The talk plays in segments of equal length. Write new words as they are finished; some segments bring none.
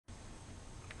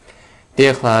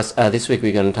Dear class, this week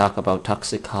we're going to talk about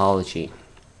toxicology.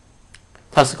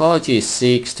 Toxicology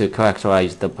seeks to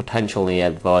characterize the potentially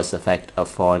adverse effect of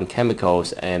foreign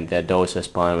chemicals and their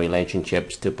dose-response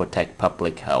relationships to protect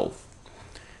public health.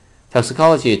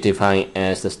 Toxicology is defined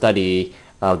as the study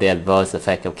of the adverse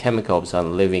effect of chemicals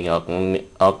on living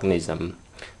organisms.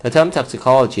 The term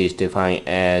toxicology is defined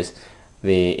as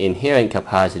the inherent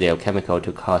capacity of chemical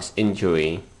to cause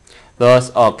injury.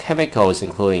 Thus, all chemicals,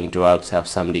 including drugs, have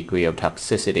some degree of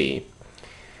toxicity.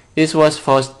 This was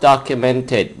first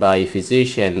documented by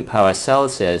physician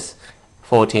Paracelsus,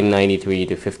 1493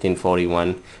 to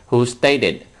 1541, who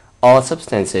stated, "All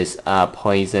substances are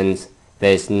poisons.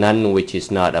 There is none which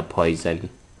is not a poison.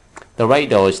 The right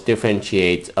dose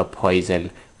differentiates a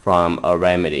poison from a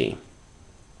remedy."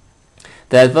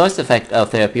 The adverse effects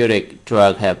of therapeutic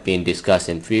drugs have been discussed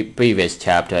in previous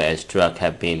chapters as drugs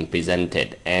have been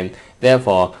presented, and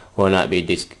therefore will not be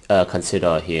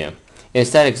considered here.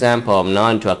 Instead, examples of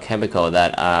non-drug chemicals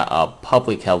that are of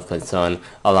public health concern,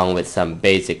 along with some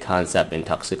basic concepts in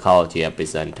toxicology, are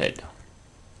presented.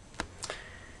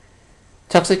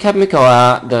 Toxic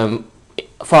chemicals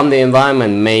from the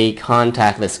environment may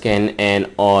contact the skin and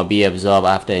or be absorbed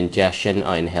after ingestion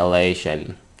or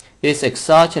inhalation. These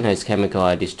exogenous chemicals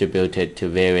are distributed to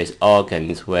various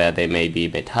organs where they may be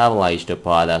metabolized to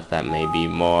products that may be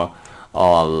more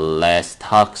or less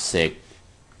toxic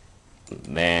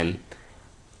than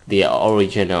the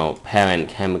original parent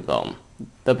chemical.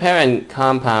 The parent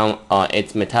compound or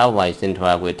its metabolites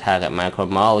interact with target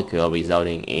macromolecule,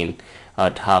 resulting in a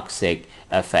toxic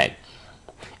effect.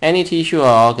 Any tissue or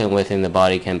organ within the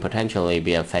body can potentially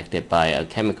be affected by a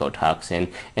chemical toxin,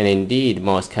 and indeed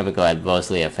most chemicals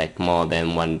adversely affect more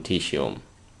than one tissue.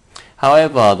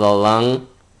 However, the lung,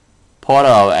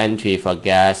 portal of entry for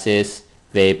gases,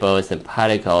 vapors, and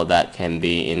particles that can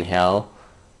be inhaled,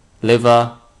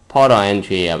 liver, portal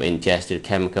entry of ingested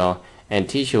chemical, and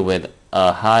tissue with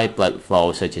a high blood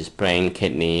flow such as brain,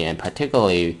 kidney, and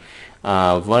particularly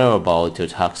vulnerable to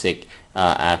toxic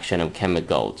action of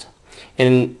chemicals.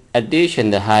 In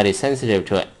addition, the heart is sensitive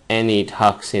to any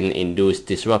toxin-induced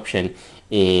disruption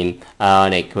in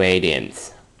ionic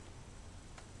gradients.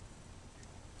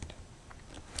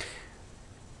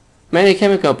 Many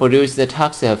chemicals produce the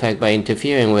toxic effect by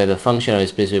interfering with the function of a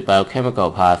specific biochemical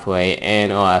pathway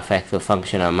and or affect the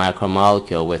function of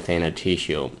macromolecule within a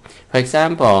tissue. For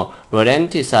example,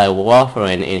 rodenticide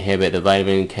warfarin inhibits the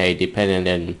vitamin K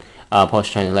dependent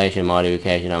post-translation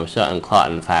modification of certain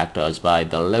clotting factors by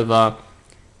the liver.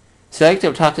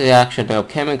 Selective toxic action of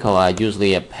chemicals are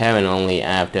usually apparent only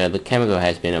after the chemical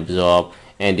has been absorbed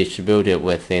and distributed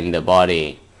within the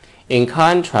body, in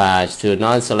contrast to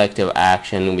non-selective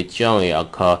action which generally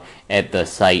occur at the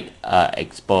site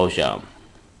exposure.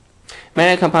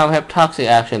 Many compounds have toxic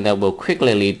action that will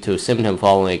quickly lead to symptoms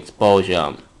following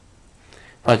exposure.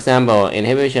 For example,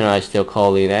 inhibition of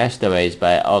acetylcholine esterase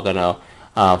by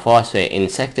organophosphate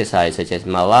insecticides such as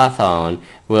malathion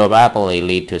will rapidly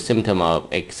lead to symptoms of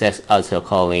excess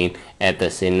acetylcholine at the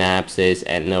synapses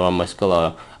and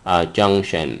neuromuscular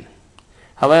junction.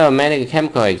 However, many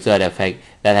chemicals exert effects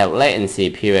that have latency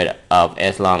period of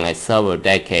as long as several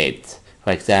decades.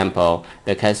 For example,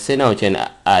 the carcinogen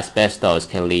asbestos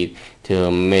can lead to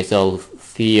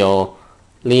mesothelioma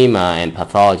and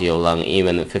pathology of lung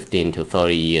even 15 to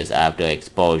 30 years after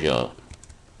exposure.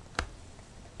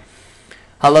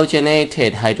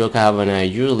 Halogenated hydrocarbons are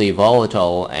usually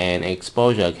volatile, and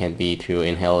exposure can be through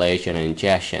inhalation and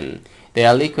ingestion. They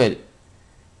are lipid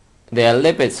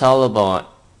soluble,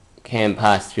 can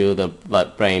pass through the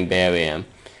blood-brain barrier.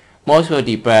 Most will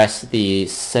depress the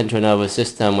central nervous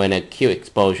system when acute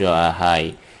exposure are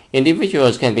high.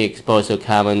 Individuals can be exposed to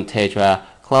carbon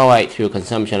tetrachloride through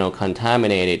consumption of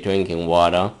contaminated drinking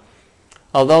water.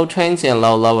 Although transient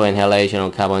low-level inhalation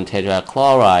of carbon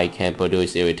tetrachloride can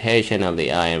produce irritation of the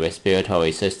eye and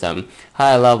respiratory system,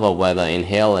 higher level, whether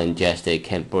inhaled or ingested,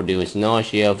 can produce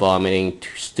nausea, vomiting,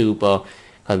 stupor,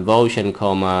 convulsion,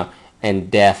 coma,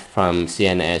 and death from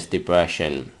CNS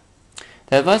depression.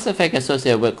 The adverse effects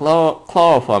associated with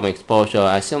chloroform exposure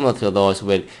are similar to those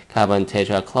with carbon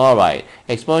tetrachloride.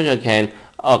 Exposure can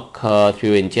occur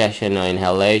through ingestion or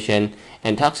inhalation,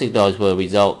 and toxic dose will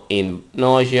result in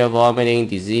nausea, vomiting,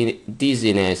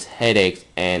 dizziness, headaches,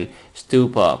 and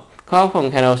stupor.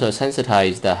 Chloroform can also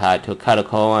sensitize the heart to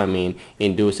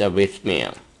catecholamine-induced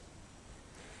arrhythmia.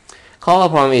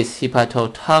 Chloroform is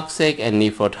hepatotoxic and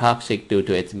nephrotoxic due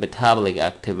to its metabolic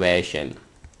activation.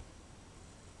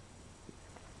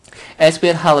 As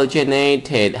with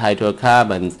halogenated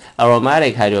hydrocarbons,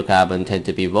 aromatic hydrocarbons tend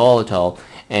to be volatile,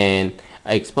 and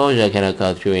exposure can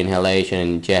occur through inhalation and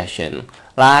ingestion.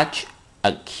 Large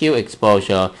acute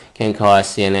exposure can cause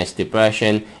CNS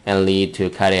depression and lead to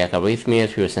cardiac arrhythmia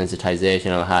through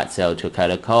sensitization of heart cells to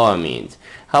catecholamines.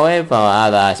 However,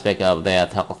 other aspects of their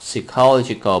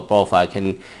toxicological profile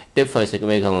can differ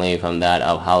significantly from that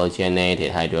of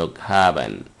halogenated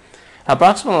hydrocarbon.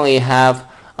 Approximately half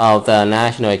of the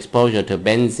national exposure to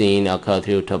benzene occur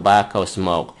through tobacco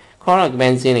smoke. Chronic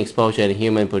benzene exposure in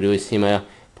humans produces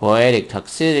hematopoietic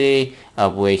toxicity,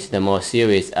 of which the most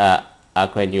serious are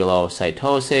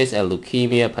granulocytosis and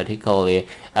leukemia, particularly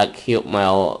acute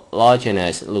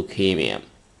myelogenous leukemia.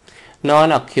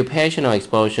 Non-occupational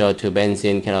exposure to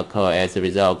benzene can occur as a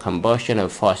result of combustion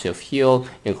of fossil fuel,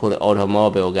 including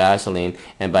automobile gasoline,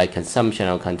 and by consumption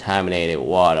of contaminated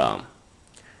water.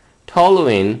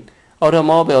 Toluene.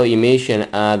 Automobile emissions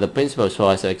are the principal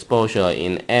source of exposure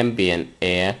in ambient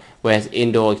air, whereas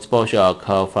indoor exposure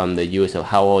occurs from the use of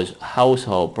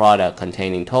household products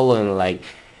containing toluene like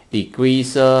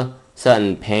degreaser,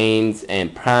 certain paints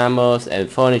and primers,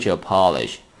 and furniture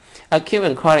polish. Acute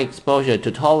and chronic exposure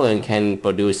to toluene can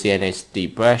produce CNS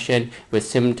depression with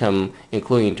symptoms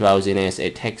including drowsiness,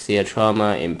 ataxia,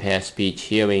 trauma, impaired speech,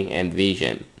 hearing, and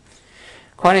vision.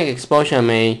 Chronic exposure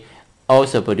may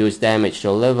also produce damage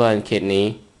to liver and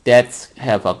kidney. Deaths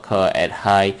have occurred at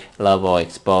high level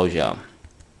exposure.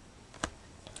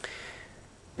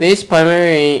 These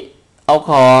primary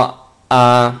alcohols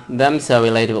are themselves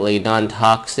relatively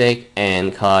non-toxic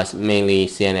and cause mainly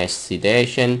CNS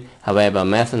sedation. However,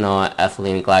 methanol and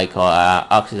ethylene glycol are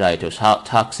oxidized to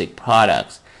toxic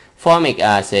products. Formic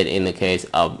acid in the case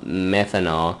of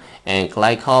methanol, and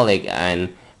glycolic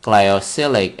and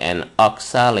glyoxylic and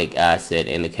oxalic acid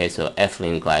in the case of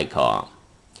ethylene glycol.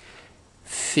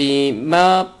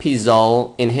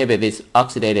 Fimepizole inhibits this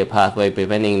oxidative pathway,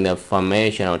 preventing the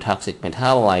formation of toxic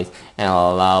metabolites and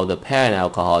allow the parent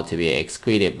alcohol to be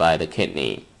excreted by the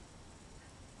kidney.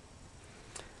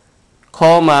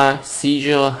 Coma,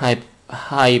 seizure,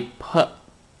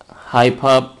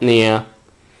 hypopnea,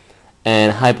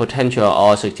 and hypotension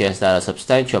all suggest that a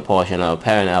substantial portion of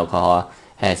parent alcohol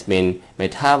has been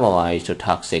metabolized to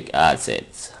toxic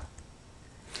acids.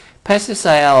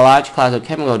 Pesticides are a large class of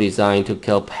chemicals designed to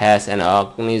kill pests and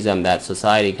organisms that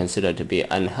society considers to be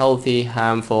unhealthy,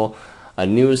 harmful, a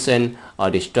nuisance, or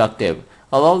destructive.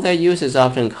 Although their use is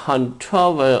often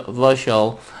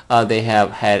controversial, they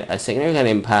have had a significant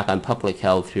impact on public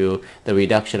health through the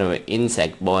reduction of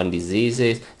insect-borne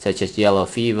diseases such as yellow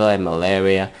fever and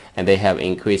malaria, and they have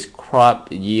increased crop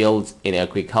yields in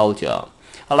agriculture.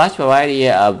 A large variety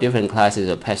of different classes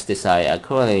of pesticides are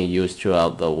currently used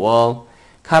throughout the world.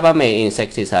 Carbamate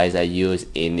insecticides are used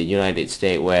in the United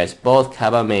States, whereas both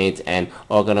carbamates and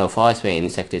organophosphate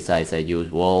insecticides are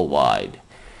used worldwide.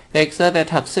 They exert their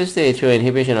toxicity through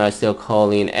inhibition of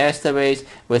acetylcholine esterase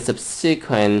with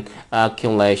subsequent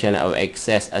accumulation of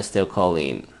excess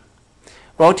acetylcholine.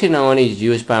 Rotenone is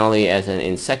used primarily as an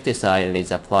insecticide and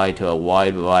is applied to a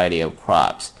wide variety of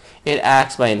crops. It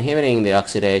acts by inhibiting the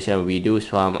oxidation of reduced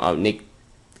form of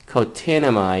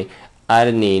nicotinamide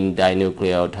adenine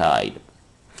dinucleotide.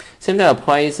 Symptoms of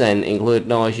poison include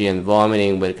nausea and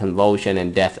vomiting with convulsion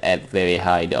and death at very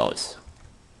high dose.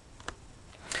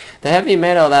 The heavy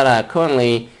metals that are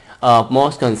currently of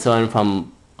most concern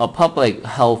from a public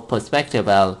health perspective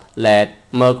are lead,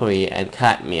 mercury, and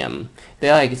cadmium.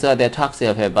 They all exert their toxic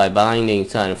effect by binding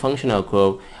certain functional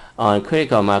groups on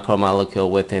critical macromolecules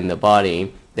within the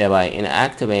body, thereby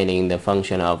inactivating the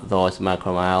function of those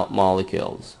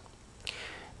macromolecules.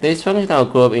 These functional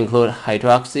groups include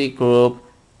hydroxy group,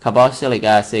 carboxylic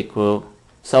acid group,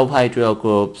 sulfhydryl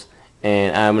groups,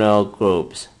 and amino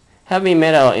groups. Heavy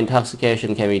metal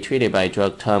intoxication can be treated by a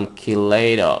drug termed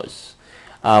chelators,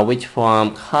 which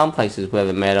form complexes with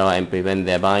the metal and prevent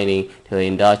their binding to the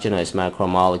endogenous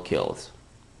macromolecules.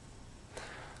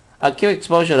 Acute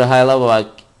exposure to high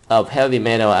levels of heavy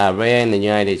metal are rare in the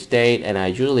United States and are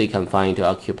usually confined to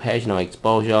occupational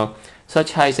exposure.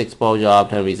 Such high exposure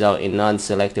often result in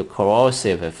non-selective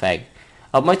corrosive effect.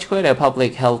 Of much greater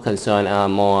public health concern are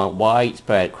more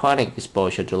widespread chronic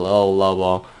exposure to low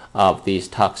level of these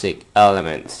toxic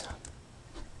elements.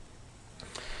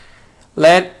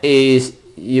 Lead is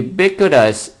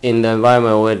ubiquitous in the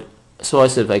environment with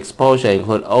sources of exposure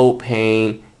include old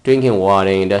paint, drinking water,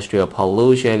 industrial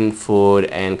pollution, food,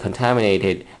 and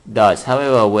contaminated dust.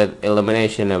 However, with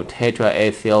elimination of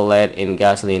tetraethyl lead in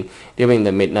gasoline during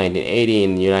the mid-1980s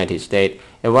in the United States,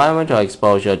 environmental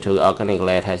exposure to organic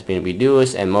lead has been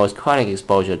reduced, and most chronic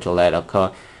exposure to lead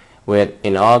occur with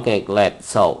inorganic lead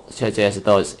salts, such as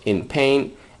those in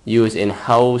paint used in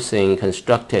housing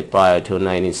constructed prior to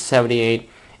 1978,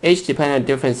 Age-dependent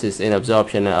differences in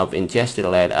absorption of ingested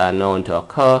lead are known to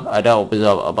occur. Adults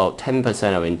absorb about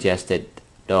 10% of ingested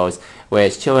dose,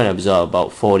 whereas children absorb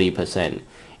about 40%.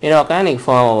 Inorganic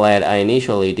form of lead are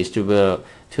initially distributed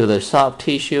to the soft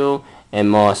tissue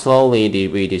and more slowly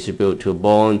redistribute to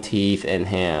bone, teeth, and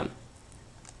hair.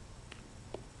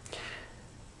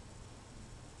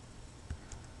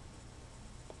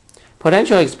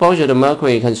 Potential exposure to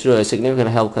mercury is considered a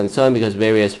significant health concern because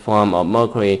various forms of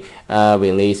mercury are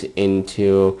released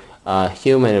into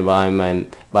human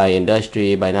environment by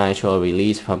industry, by natural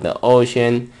release from the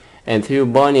ocean, and through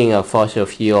burning of fossil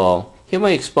fuel.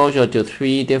 Human exposure to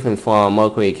 3 different forms of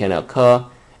mercury can occur.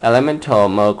 Elemental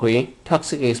mercury.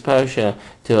 Toxic exposure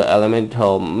to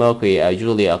elemental mercury are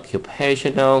usually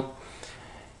occupational,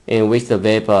 in which the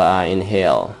vapor are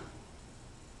inhaled.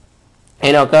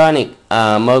 Inorganic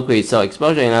mercury, so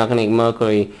exposure to inorganic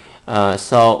mercury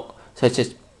salt such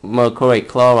as mercury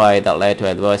chloride that led to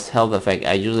adverse health effects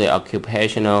are usually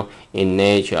occupational in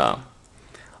nature.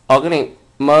 Organic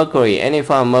mercury, any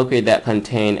form of mercury that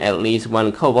contains at least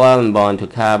one covalent bond to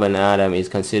carbon atom is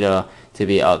considered to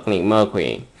be organic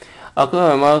mercury.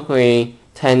 Organic mercury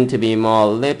tend to be more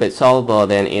lipid soluble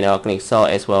than inorganic salt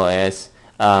as well as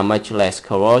much less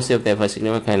corrosive, therefore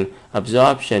significant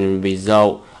absorption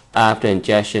result after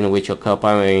ingestion, which occur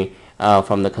primarily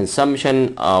from the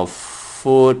consumption of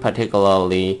food,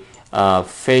 particularly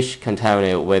fish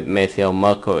contaminated with methyl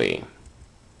mercury.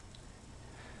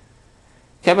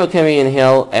 Chemicals can be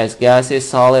inhaled as gases,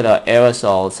 solid, or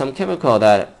aerosol. Some chemicals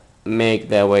that make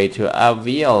their way to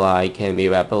alveoli can be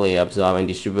rapidly absorbed and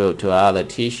distributed to other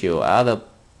tissue. Other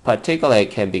particulates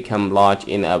can become lodged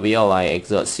in alveoli,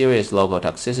 exert serious local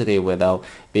toxicity without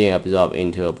being absorbed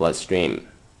into a bloodstream.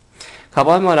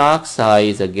 Carbon monoxide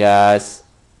is a gas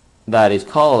that is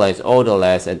colorless,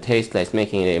 odorless, and tasteless,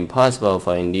 making it impossible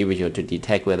for an individual to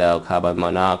detect without a carbon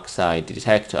monoxide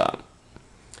detector.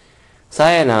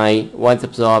 Cyanide, once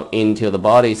absorbed into the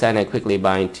body, cyanide quickly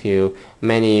binds to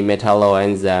many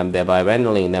metalloenzymes, thereby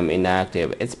rendering them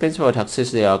inactive. Its principal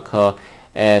toxicity occurs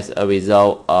as a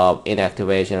result of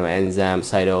inactivation of enzyme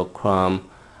cytochrome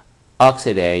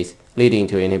oxidase, leading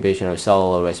to inhibition of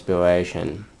cellular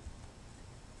respiration.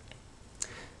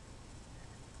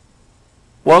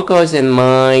 Workers in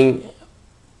mine,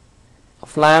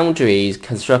 foundries,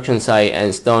 construction sites,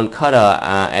 and stone cutter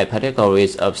are at particular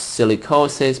risk of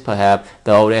silicosis, perhaps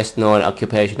the oldest known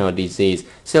occupational disease.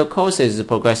 Silicosis is a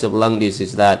progressive lung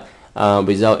disease that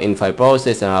results in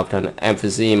fibrosis and often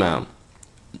emphysema.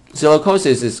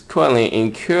 Silicosis is currently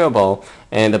incurable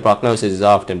and the prognosis is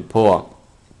often poor.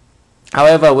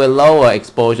 However, with lower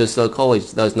exposure,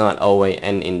 silicosis does not always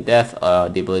end in death or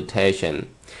debilitation.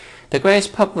 The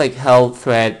greatest public health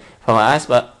threat from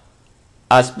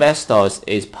asbestos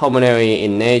is pulmonary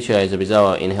in nature as a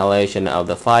result of inhalation of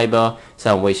the fiber,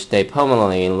 some of which stay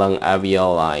permanently in lung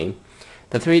alveoli.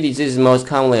 The 3 diseases most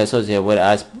commonly associated with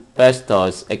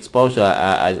asbestos exposure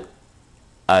are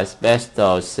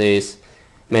asbestosis,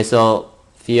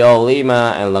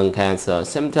 mesothelioma, and lung cancer.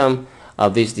 Symptoms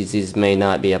of these diseases may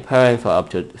not be apparent for up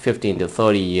to 15 to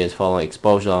 30 years following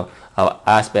exposure of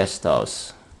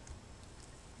asbestos.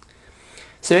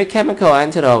 Severe chemical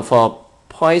antidotes for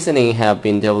poisoning have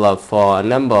been developed for a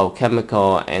number of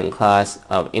chemical and class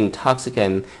of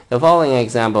intoxicants. The following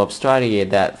example of strategy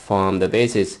that form the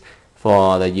basis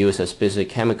for the use of specific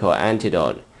chemical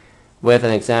antidote, with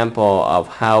an example of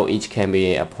how each can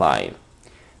be applied.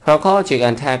 Pharmacologic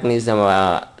antagonism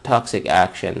of toxic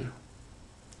action.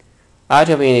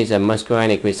 Atropine is a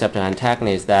muscarinic receptor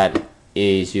antagonist that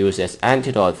is used as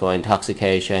antidote for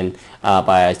intoxication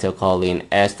by acetylcholine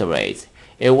esterase.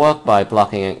 It works by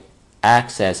blocking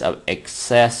access of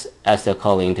excess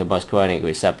acetylcholine to muscarinic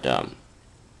receptor.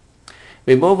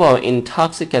 Removal of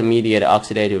intoxicant-mediated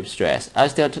oxidative stress.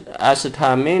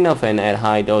 Acetaminophen at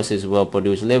high doses will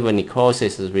produce liver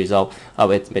necrosis as a result of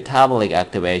its metabolic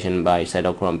activation by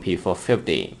cytochrome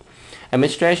P450.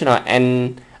 Administration of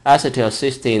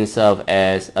N-acetylcysteine serves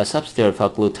as a substitute for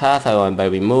glutathione by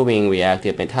removing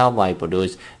reactive metabolite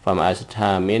produced from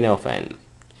acetaminophen.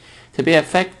 To be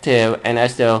effective,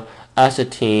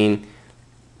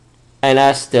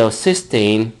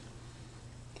 N-acetylcysteine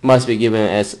must be given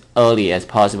as early as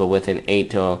possible within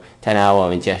 8 to 10 hours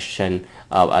of ingestion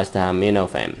of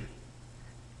acetaminophen.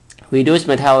 Reduced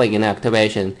metabolic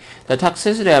inactivation. The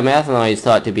toxicity of methanol is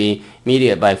thought to be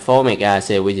mediated by formic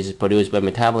acid, which is produced by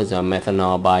metabolism of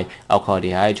methanol by alcohol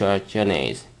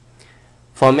dehydrogenase.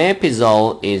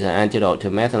 Fomepizole is an antidote to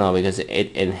methanol because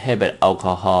it inhibits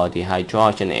alcohol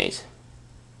dehydrogenase.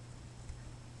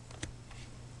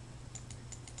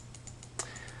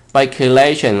 By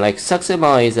chelation, like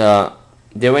succinyl is a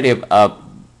derivative of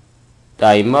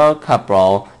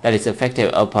dimercaprol that is effective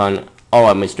upon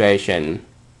oral administration.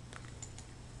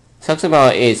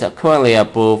 Toxicology is currently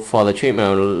approved for the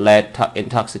treatment of lead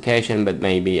intoxication but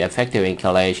may be effective in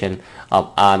chelation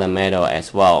of other metals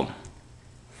as well.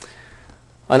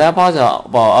 Another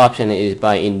possible option is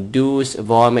by induced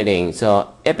vomiting.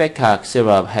 So ipecac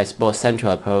syrup has both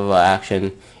central and peripheral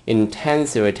action,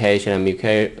 intense irritation of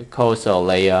mucosal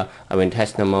layer of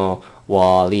intestinal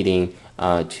wall leading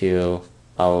to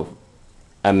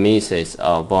emesis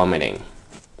of vomiting.